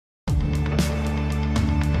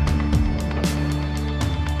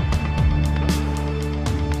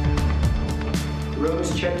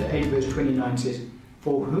Romans chapter 8 verse 29 says,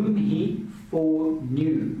 "For whom he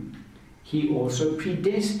foreknew, he also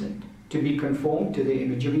predestined to be conformed to the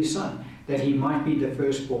image of his Son, that he might be the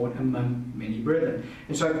firstborn among many brethren."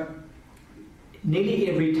 And so, nearly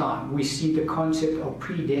every time we see the concept of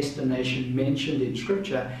predestination mentioned in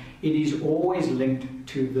Scripture, it is always linked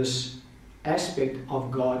to this aspect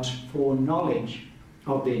of God's foreknowledge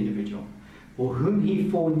of the individual. For whom he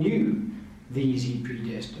foreknew, these he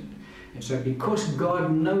predestined. And so because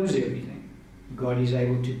God knows everything, God is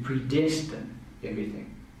able to predestine everything.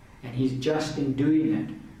 And he's just in doing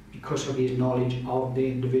that because of his knowledge of the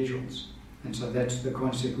individuals. And so that's the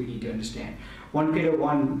concept we need to understand. 1 Peter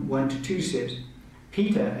 1:1-2 says,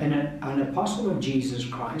 "Peter, an apostle of Jesus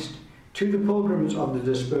Christ, to the pilgrims of the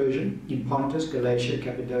dispersion in Pontus, Galatia,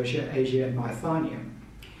 Cappadocia, Asia, and Bithynia,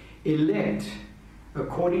 elect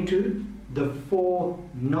according to the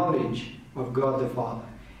foreknowledge of God the Father,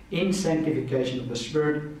 in sanctification of the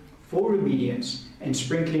Spirit, for obedience and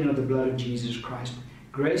sprinkling of the blood of Jesus Christ,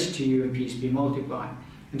 grace to you and peace be multiplied."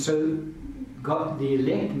 And so God, the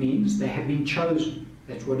elect means they have been chosen.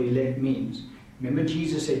 That's what elect means. Remember,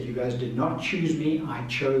 Jesus said, "You guys did not choose me, I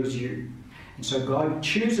chose you." And so God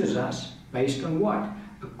chooses us based on what?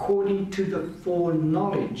 According to the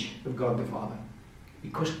foreknowledge of God the Father.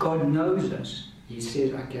 Because God knows us, he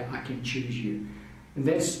says, "Okay, I can choose you." And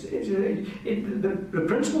that's the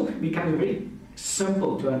principle becomes very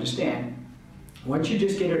simple to understand once you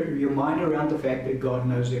just get your mind around the fact that God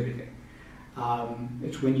knows everything.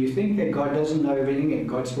 It's when you think that God doesn't know everything and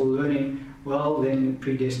God's still learning, well, then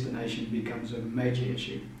predestination becomes a major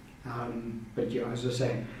issue. But yeah, as I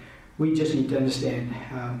say, we just need to understand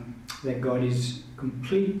that God is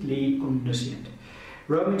completely omniscient.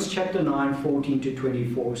 Romans chapter 9,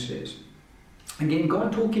 14-24 says, again,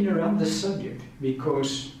 God talking around this subject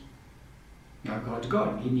because God's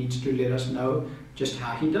God. He needs to let us know just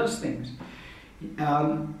how he does things.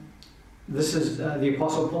 This is the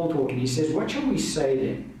Apostle Paul talking. He says, "What shall we say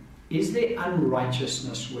then? Is there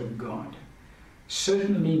unrighteousness with God?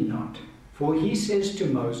 Certainly not. For he says to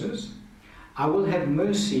Moses, I will have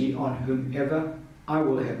mercy on whomever I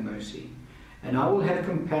will have mercy, and I will have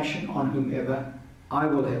compassion on whomever I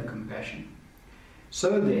will have compassion.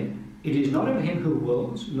 So then, it is not of him who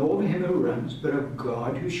wills, nor of him who runs, but of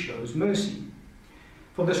God who shows mercy.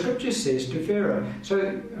 For the Scripture says to Pharaoh,"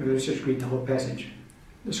 so let's just read the whole passage.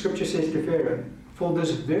 The Scripture says to Pharaoh, "For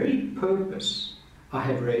this very purpose I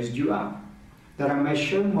have raised you up, that I may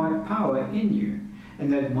show my power in you,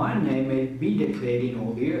 and that my name may be declared in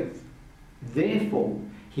all the earth. Therefore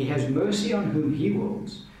he has mercy on whom he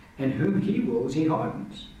wills, and whom he wills he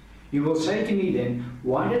hardens. You will say to me then,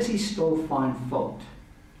 why does he still find fault?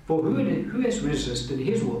 For who has resisted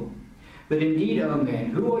his will? But indeed, O man,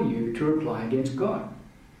 who are you to reply against God?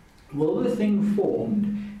 Will the thing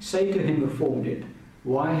formed say to him who formed it,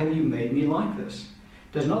 why have you made me like this?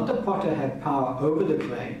 Does not the potter have power over the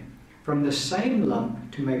clay, from the same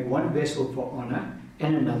lump to make one vessel for honor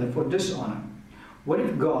and another for dishonor? What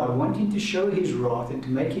if God, wanting to show his wrath and to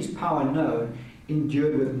make his power known,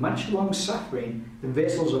 endured with much long suffering the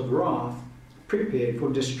vessels of wrath prepared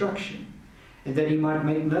for destruction, and that he might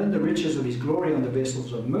make known the riches of his glory on the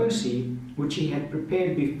vessels of mercy, which he had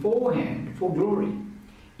prepared beforehand for glory,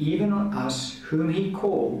 even on us whom he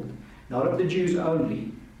called, not of the Jews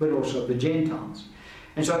only, but also of the Gentiles."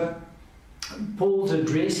 And so Paul's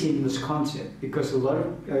addressing this concept because a lot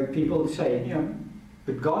of people say,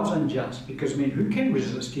 but God's unjust, because who can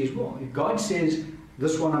resist his will? If God says,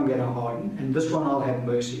 this one I'm going to harden and this one I'll have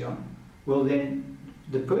mercy on, well then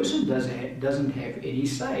the person doesn't have any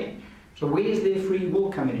say. So where's their free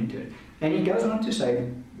will coming into it? And he goes on to say,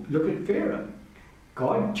 look at Pharaoh.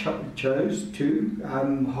 God chose to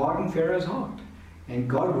harden Pharaoh's heart. And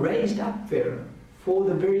God raised up Pharaoh for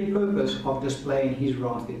the very purpose of displaying his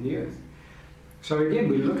wrath in the earth. So again,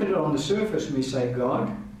 we look at it on the surface and we say,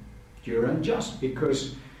 God, you're unjust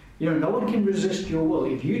because no one can resist your will.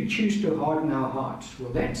 If you choose to harden our hearts,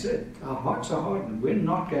 well, that's it. Our hearts are hardened. We're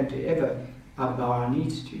not going to ever bow our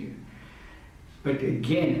knees to you. But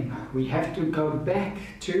again, we have to go back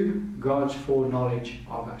to God's foreknowledge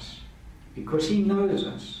of us. Because he knows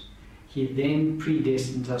us, he then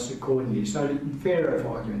predestines us accordingly. So Pharaoh,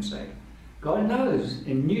 for argument's sake, God knows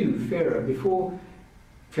and knew Pharaoh before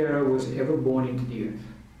Pharaoh was ever born into the earth.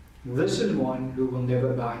 This is one who will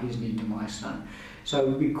never bow his knee to my son.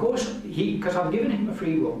 So because I've given him a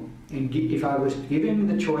free will, and if I was to give him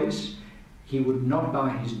the choice, he would not bow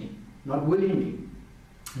his knee, not willingly.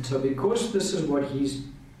 And so because this is what his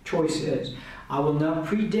choice is, I will now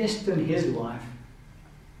predestine his life.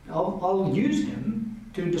 I'll use him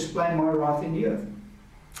to display my wrath in the earth.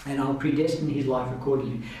 and I'll predestine his life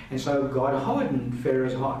accordingly. And so God hardened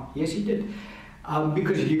Pharaoh's heart. Yes, he did.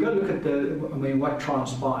 Because if you go look at what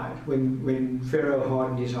transpired when Pharaoh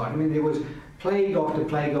hardened his heart. There was plague after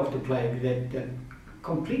plague after plague that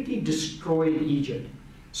completely destroyed Egypt.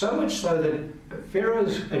 So much so that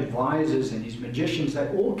Pharaoh's advisors and his magicians, they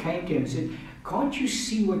all came to him and said, can't you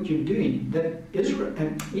see what you're doing? That Israel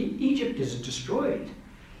and Egypt is destroyed.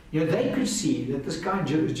 They could see that this guy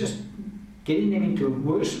was just getting them into a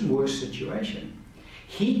worse and worse situation.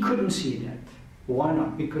 He couldn't see that. Why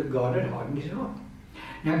not? Because God had hardened his heart.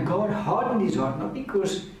 Now, God hardened his heart not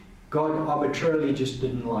because God arbitrarily just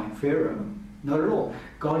didn't like Pharaoh. Not at all.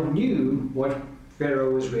 God knew what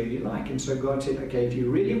Pharaoh was really like. And so God said, okay, if you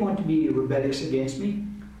really want to be rebellious against me,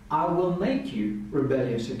 I will make you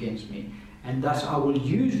rebellious against me. And thus I will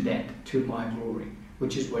use that to my glory,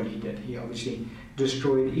 which is what he did. He obviously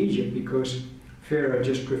destroyed Egypt because Pharaoh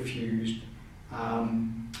just refused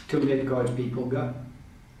to let God's people go.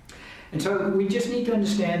 And so we just need to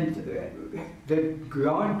understand that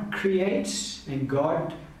God creates and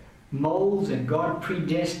God molds and God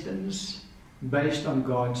predestines based on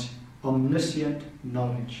God's omniscient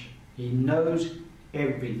knowledge. He knows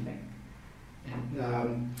everything.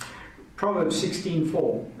 And Proverbs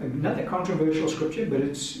 16:4, another controversial scripture, but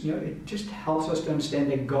it's it just helps us to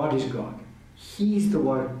understand that God is God. He's the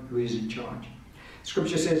one who is in charge.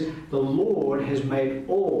 Scripture says, the Lord has made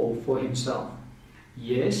all for himself.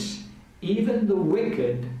 Yes, even the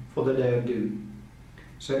wicked for the day of doom.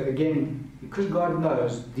 So again, because God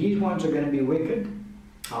knows these ones are going to be wicked,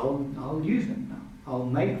 I'll use them now. I'll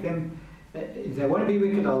make them, if they want to be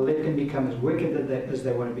wicked, I'll let them become as wicked as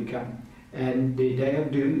they want to become. And the day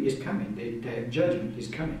of doom is coming. The day of judgment is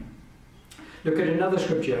coming. Look at another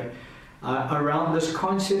scripture around this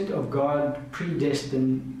concept of God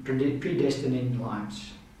predestining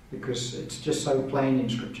lives, because it's just so plain in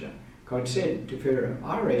scripture. God said to Pharaoh,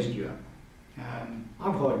 I raised you up.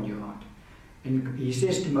 I've hardened your heart. And he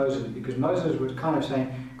says to Moses, because Moses was kind of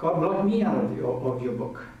saying, God, blot me out of your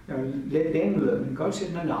book. Let them live. And God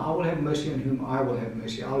said, no, I will have mercy on whom I will have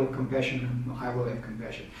mercy. I'll have compassion on whom I will have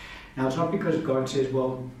compassion. Now, it's not because God says,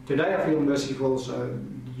 well, today I feel merciful, so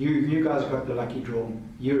you guys got the lucky draw.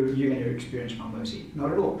 You're going to experience my mercy.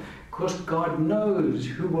 Not at all. Because God knows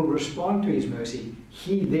who will respond to his mercy.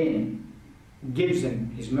 He then gives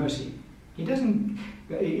them his mercy. He doesn't,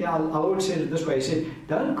 our Lord said it this way, he said,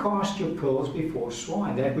 don't cast your pearls before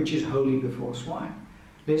swine, that which is holy before swine,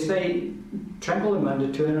 lest they trample them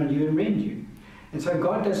under, turn on you and rend you. And so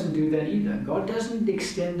God doesn't do that either. God doesn't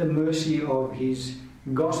extend the mercy of his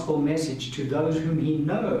gospel message to those whom he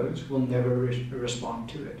knows will never respond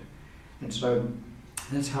to it. And so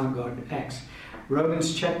that's how God acts.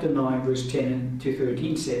 Romans chapter 9 verse 10 to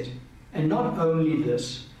 13 says, and not only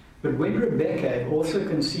this, but when Rebekah, also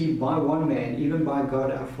conceived by one man, even by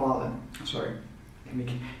God our Father, let me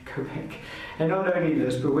go back. And not only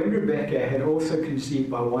this, but when Rebekah had also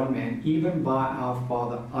conceived by one man, even by our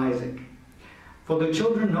father Isaac, for the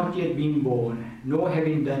children not yet being born, nor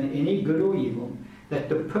having done any good or evil, that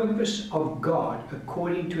the purpose of God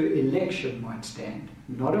according to election might stand,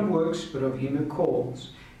 not of works, but of him who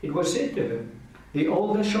calls. It was said to her, the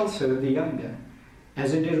older shall serve the younger.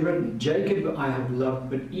 As it is written, Jacob I have loved,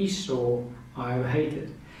 but Esau I have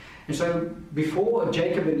hated. And so before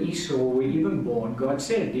Jacob and Esau were even born, God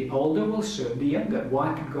said, the older will serve the younger.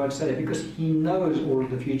 Why could God say that? Because he knows all of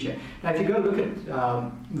the future. Now if you go look at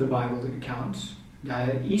the Bible accounts,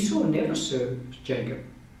 Esau never served Jacob.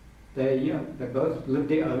 They both lived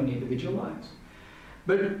their own individual lives.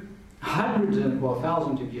 But hundreds and, well,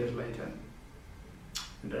 thousands of years later,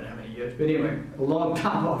 I don't know how many years, but anyway, a long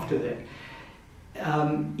time after that,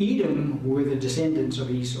 Edom were the descendants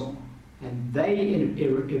of Esau, and they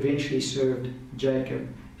eventually served Jacob,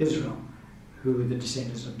 Israel, who were the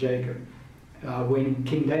descendants of Jacob, when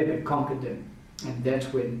King David conquered them. And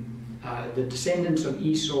that's when the descendants of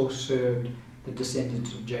Esau served the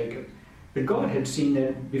descendants of Jacob. But God had seen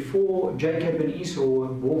that before Jacob and Esau were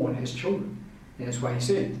born as children. And that's why he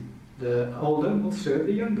said, the older will serve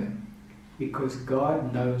the younger, because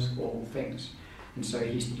God knows all things. And so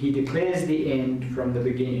he declares the end from the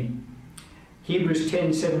beginning. Hebrews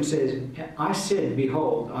 10:7 says, I said,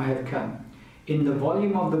 behold, I have come. In the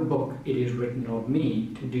volume of the book it is written of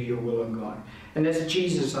me to do your will, O God. And that's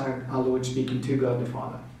Jesus, our Lord, speaking to God the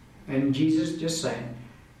Father. And Jesus just saying,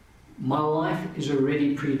 my life is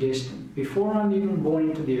already predestined. Before I'm even born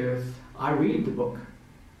into the earth, I read the book,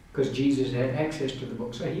 because Jesus had access to the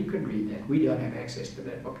book, so he could read that. We don't have access to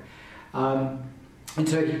that book. And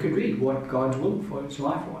so he could read what God's will for his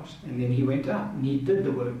life was. And then he went out and he did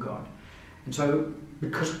the will of God. And so,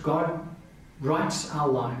 because God writes our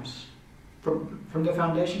lives from the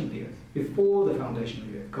foundation of the earth. Before the foundation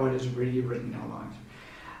of the earth, God has already written our lives.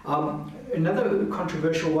 Another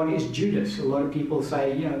controversial one is Judas. A lot of people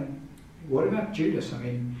say, what about Judas? I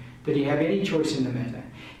mean, did he have any choice in the matter?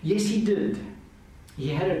 Yes, he did. He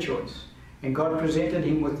had a choice. And God presented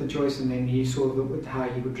him with the choice, and then he saw how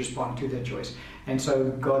he would respond to that choice. And so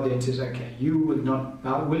God then says, okay, you would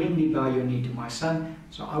not willingly bow your knee to my son,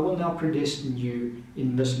 so I will now predestine you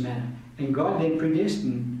in this manner. And God then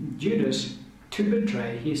predestined Judas to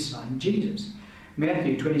betray his son Jesus.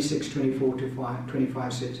 Matthew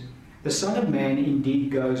 26:24-25 says, the Son of Man indeed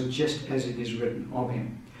goes just as it is written of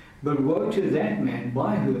him. But woe to that man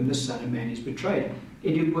by whom the Son of Man is betrayed.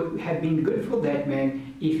 It would have been good for that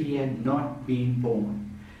man if he had not been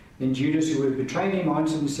born. Then Judas, who had betrayed him,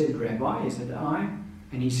 answered and said, Rabbi, is it I?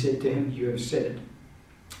 And he said to him, you have said it.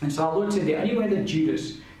 And so our Lord said the only way that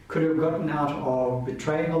Judas could have gotten out of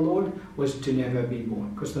betraying the Lord was to never have been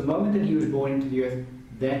born. Because the moment that he was born into the earth,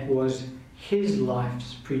 that was his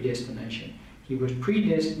life's predestination. He was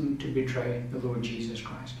predestined to betray the Lord Jesus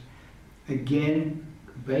Christ. Again,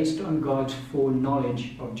 based on God's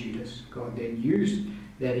foreknowledge of Judas, God then used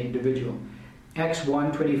that individual. Acts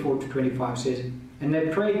 1:24-25 says, and they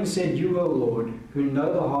prayed and said, you, O Lord, who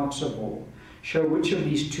know the hearts of all, show which of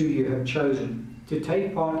these two you have chosen to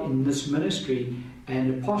take part in this ministry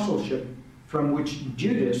and apostleship, from which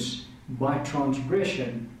Judas, by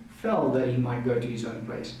transgression, fell that he might go to his own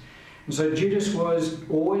place. And so Judas was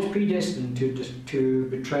always predestined to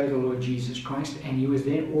betray the Lord Jesus Christ, and he was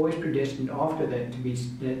then always predestined after that to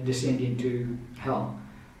descend into hell,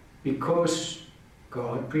 because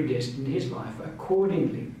God predestined his life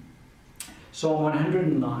accordingly. Psalm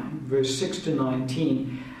 109, verse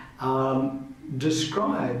 6-19,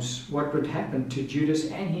 describes what would happen to Judas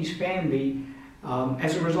and his family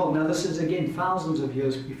as a result. Now this is again thousands of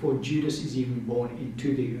years before Judas is even born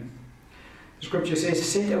into the earth. The scripture says,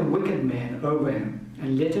 set a wicked man over him,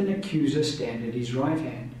 and let an accuser stand at his right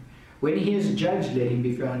hand. When he is judged, let him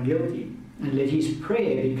be found guilty, and let his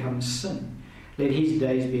prayer become sin. Let his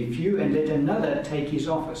days be few, and let another take his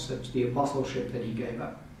office. That's the apostleship that he gave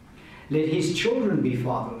up. Let his children be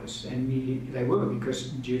fatherless, and they were,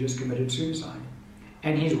 because Judas committed suicide.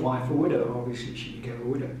 And his wife a widow, obviously she became a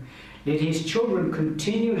widow. Let his children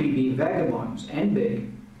continually be vagabonds and beg.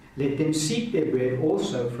 Let them seek their bread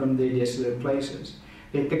also from their desolate places.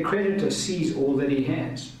 Let the creditor seize all that he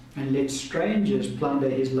has, and let strangers plunder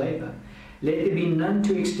his labor. Let there be none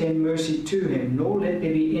to extend mercy to him, nor let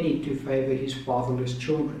there be any to favor his fatherless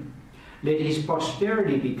children. Let his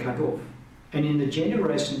posterity be cut off, and in the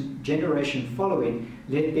generation following,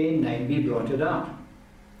 let their name be blotted out.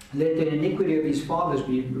 Let the iniquity of his fathers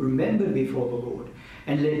be remembered before the Lord,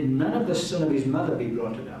 and let none of the sin of his mother be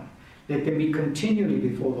blotted out. Let them be continually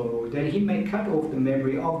before the Lord, that he may cut off the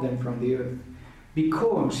memory of them from the earth,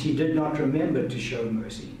 because he did not remember to show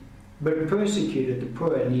mercy, but persecuted the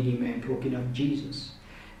poor and needy man, talking of Jesus,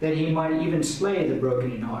 that he might even slay the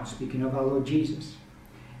broken in heart, speaking of our Lord Jesus.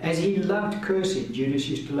 As he loved cursing, Judas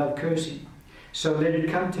used to love cursing, so let it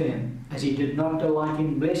come to him. As he did not delight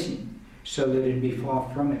in blessing, so let it be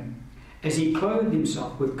far from him. As he clothed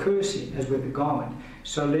himself with cursing as with a garment,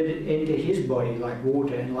 so let it enter his body like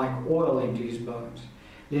water, and like oil into his bones.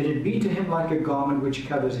 Let it be to him like a garment which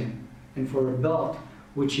covers him, and for a belt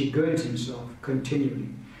which he girds himself continually.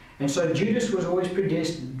 And so Judas was always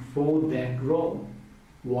predestined for that role.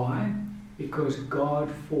 Why? Because God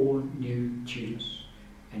foreknew Judas.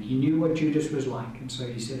 And he knew what Judas was like. And so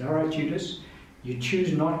he said, all right, Judas, you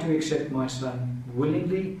choose not to accept my son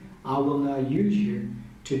willingly. I will now use you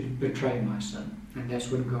to betray my son. And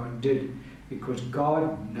that's what God did, because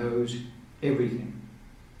God knows everything.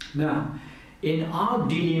 Now, in our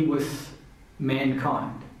dealing with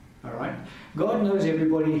mankind, all right, God knows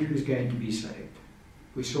everybody who's going to be saved.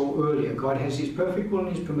 We saw earlier, God has his perfect will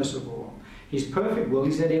and his permissible will. His perfect will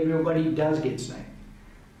is that everybody does get saved.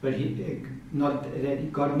 But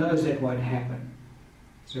God knows that won't happen.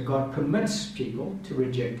 So God permits people to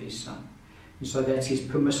reject his son. And so that's his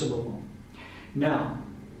permissible will. Now,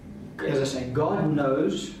 as I say, God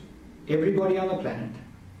knows everybody on the planet,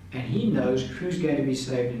 and he knows who's going to be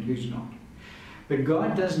saved and who's not. But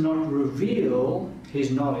God does not reveal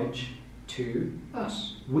his knowledge to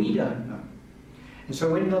us. We don't know. And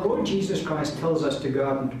so when the Lord Jesus Christ tells us to go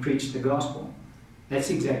out and to preach the gospel, that's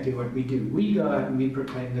exactly what we do. We go out and we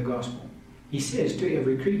proclaim the gospel. He says to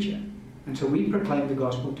every creature. And so we proclaim the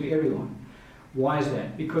gospel to everyone. Why is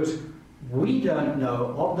that? Because we don't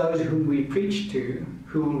know of those whom we preach to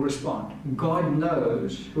who will respond. God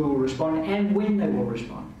knows who will respond and when they will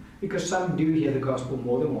respond. Because some do hear the gospel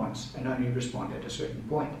more than once and only respond at a certain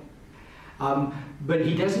point. But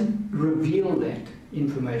he doesn't reveal that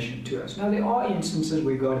information to us. Now, there are instances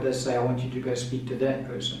where God does say, I want you to go speak to that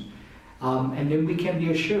person. And then we can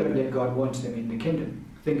be assured that God wants them in the kingdom.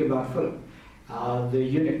 Think about Philip. The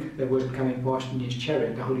eunuch that was coming past in his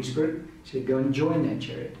chariot, the Holy Spirit said, go and join that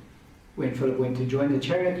chariot. When Philip went to join the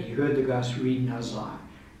chariot, he heard the guys reading Isaiah.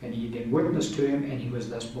 And he then witnessed to him, and he was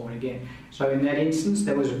thus born again. So in that instance,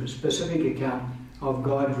 there was a specific account of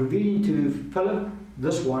God revealing to Philip,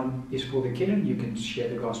 this one is for the kingdom, you can share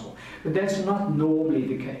the gospel. But that's not normally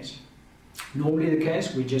the case. Normally the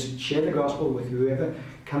case, we just share the gospel with whoever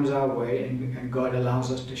comes our way, and God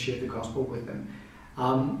allows us to share the gospel with them.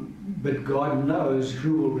 But God knows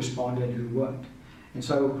who will respond and who won't. And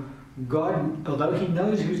so God, although he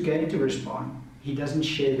knows who's going to respond, he doesn't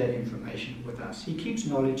share that information with us. He keeps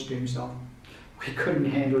knowledge to himself. We couldn't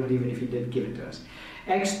handle it even if he did give it to us.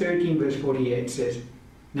 Acts 13 verse 48 says,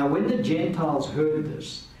 now when the Gentiles heard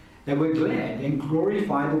this, they were glad and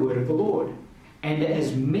glorified the word of the Lord. And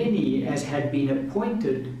as many as had been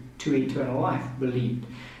appointed to eternal life believed.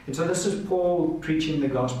 And so this is Paul preaching the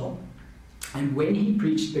gospel. And when he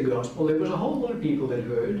preached the gospel, there was a whole lot of people that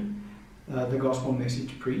heard the gospel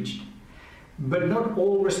message preached. But not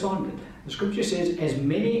all responded. The scripture says, as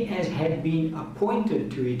many as had been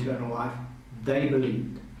appointed to eternal life, they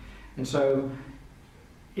believed. And so,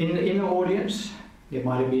 in the audience, there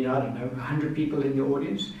might have been, I don't know, 100 people in the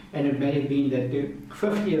audience, and it may have been that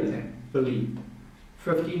 50 of them believed.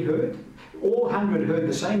 50 heard. All 100 heard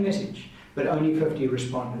the same message, but only 50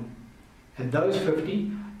 responded. And those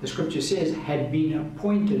 50, the scripture says, had been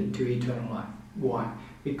appointed to eternal life. Why?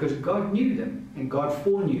 Because God knew them, and God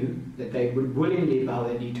foreknew that they would willingly bow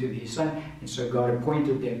their knee to his Son, and so God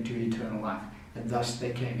appointed them to eternal life, and thus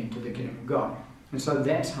they came into the kingdom of God. And so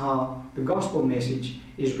that's how the gospel message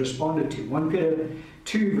is responded to. 1 Peter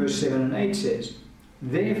 2 verse 7 and 8 says,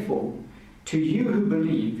 therefore, to you who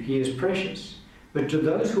believe, he is precious, but to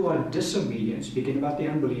those who are disobedient, speaking about the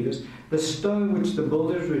unbelievers, the stone which the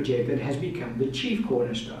builders rejected has become the chief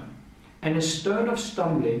cornerstone, and a stone of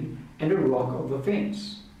stumbling and a rock of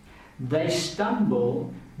offense. They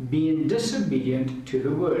stumble, being disobedient to the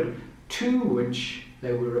word, to which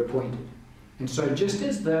they were appointed. And so just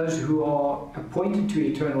as those who are appointed to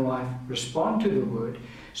eternal life respond to the word,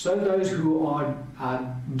 so those who are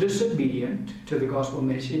disobedient to the gospel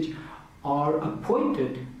message are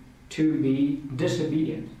appointed to be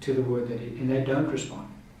disobedient to the word, and they don't respond.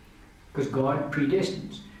 Because God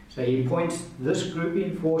predestines. So he appoints this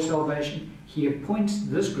grouping for salvation. He appoints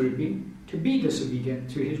this grouping to be disobedient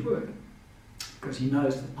to his word. Because he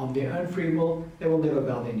knows that of their own free will, they will never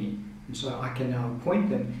bow their knee. And so I can now appoint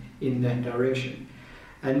them in that direction.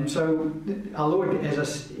 And so our Lord, as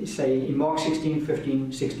I say, in Mark 16,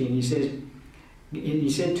 15, 16, he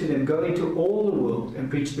said to them, go into all the world and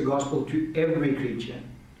preach the gospel to every creature.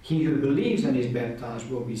 He who believes and is baptized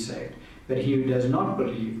will be saved, but he who does not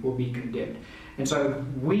believe will be condemned. And so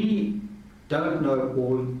we don't know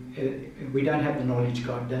all, we don't have the knowledge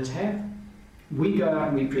God does have. We go out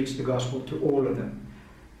and we preach the gospel to all of them.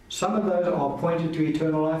 Some of those are appointed to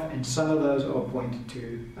eternal life, and some of those are appointed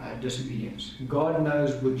to disobedience. God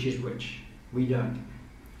knows which is which. We don't.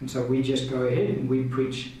 And so we just go ahead and we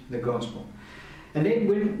preach the gospel. And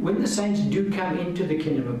then when the saints do come into the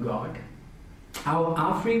kingdom of God,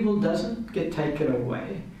 our free will doesn't get taken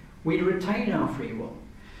away. We retain our free will.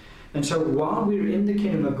 And so while we're in the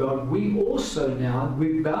kingdom of God, we also now,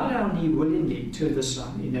 we've bowed our knee willingly to the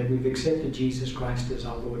Son, in that we've accepted Jesus Christ as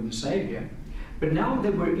our Lord and Savior. But now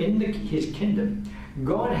that we're in his kingdom,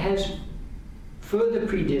 God has further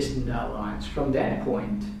predestined our lives from that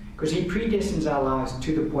point, because he predestines our lives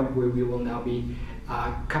to the point where we will now be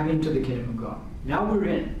come into the kingdom of God. Now we're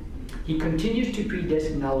in. He continues to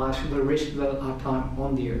predestine our lives for the rest of our time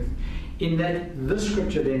on the earth, in that this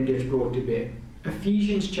scripture then gets brought to bear.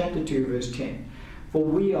 Ephesians chapter 2 verse 10. For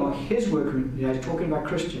we are his workmanship, talking about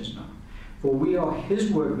Christians now. For we are his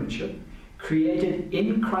workmanship, created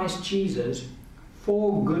in Christ Jesus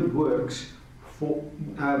for good works,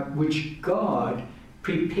 which God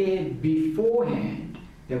prepared beforehand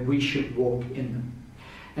that we should walk in them.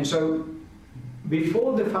 And so,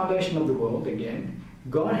 before the foundation of the world, again,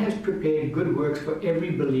 God has prepared good works for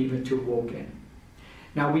every believer to walk in.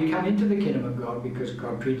 Now we come into the kingdom of God because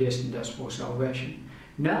God predestined us for salvation.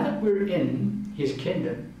 Now that we're in his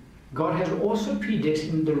kingdom, God has also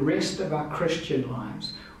predestined the rest of our Christian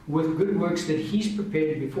lives with good works that he's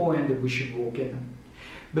prepared beforehand that we should walk in them.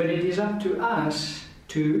 But it is up to us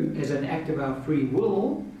to, as an act of our free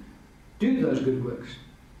will, do those good works.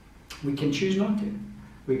 We can choose not to.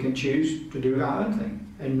 We can choose to do our own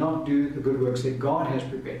thing and not do the good works that God has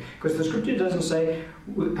prepared. Because the scripture doesn't say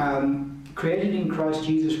created in Christ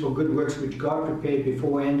Jesus for good works which God prepared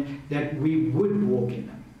beforehand that we would walk in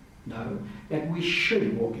them. No, that we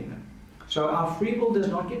should walk in them. So our free will does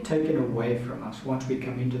not get taken away from us once we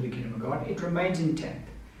come into the kingdom of God. It remains intact.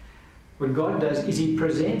 What God does is He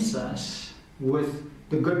presents us with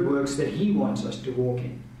the good works that He wants us to walk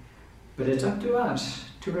in. But it's up to us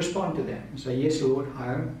to respond to that and say, yes, Lord,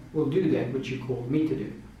 I will do that which you called me to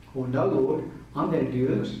do. Or no, Lord, I'm going to do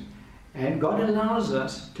this. And God allows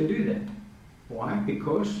us to do that. Why?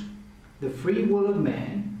 Because the free will of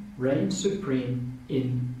man reigns supreme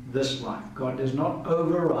in this life. God does not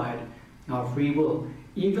override our free will.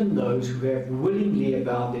 Even those who have willingly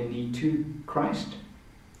bowed their knee to Christ,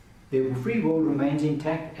 their free will remains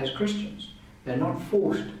intact as Christians. They're not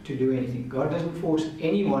forced to do anything. God doesn't force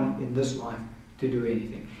anyone in this life to do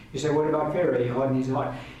anything. You say, what about Pharaoh? He hardened his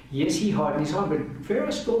heart. Yes, he hardened his heart, but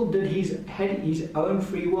Pharaoh still had his own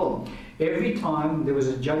free will. Every time there was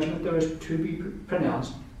a judgment that was to be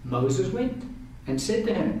pronounced, Moses went and said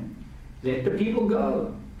to him, let the people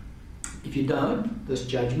go. If you don't, this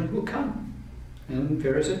judgment will come. And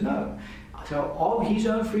Pharaoh said no. So of his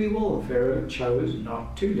own free will, Pharaoh chose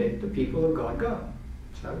not to let the people of God go.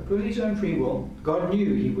 So with his own free will, God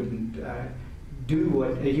knew he wouldn't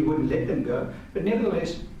he wouldn't let them go. But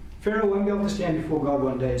nevertheless, Pharaoh won't be able to stand before God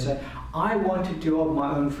one day and say, I wanted to of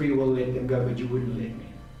my own free will let them go, but you wouldn't let me.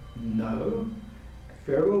 No.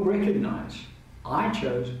 Pharaoh will recognize, I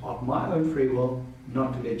chose of my own free will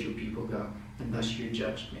not to let your people go, and thus you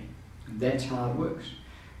judged me. And that's how it works.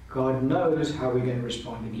 God knows how we're going to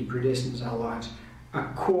respond, and He predestines our lives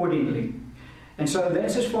accordingly. And so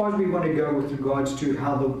that's as far as we want to go with regards to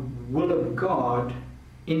how the will of God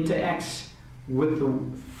interacts with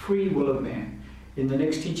the free will of man. In the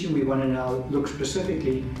next teaching, we want to now look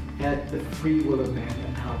specifically at the free will of man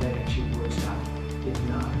and how that actually works out in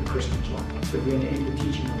the Christian's life. But we're going to end the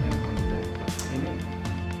teaching on that one today. Amen.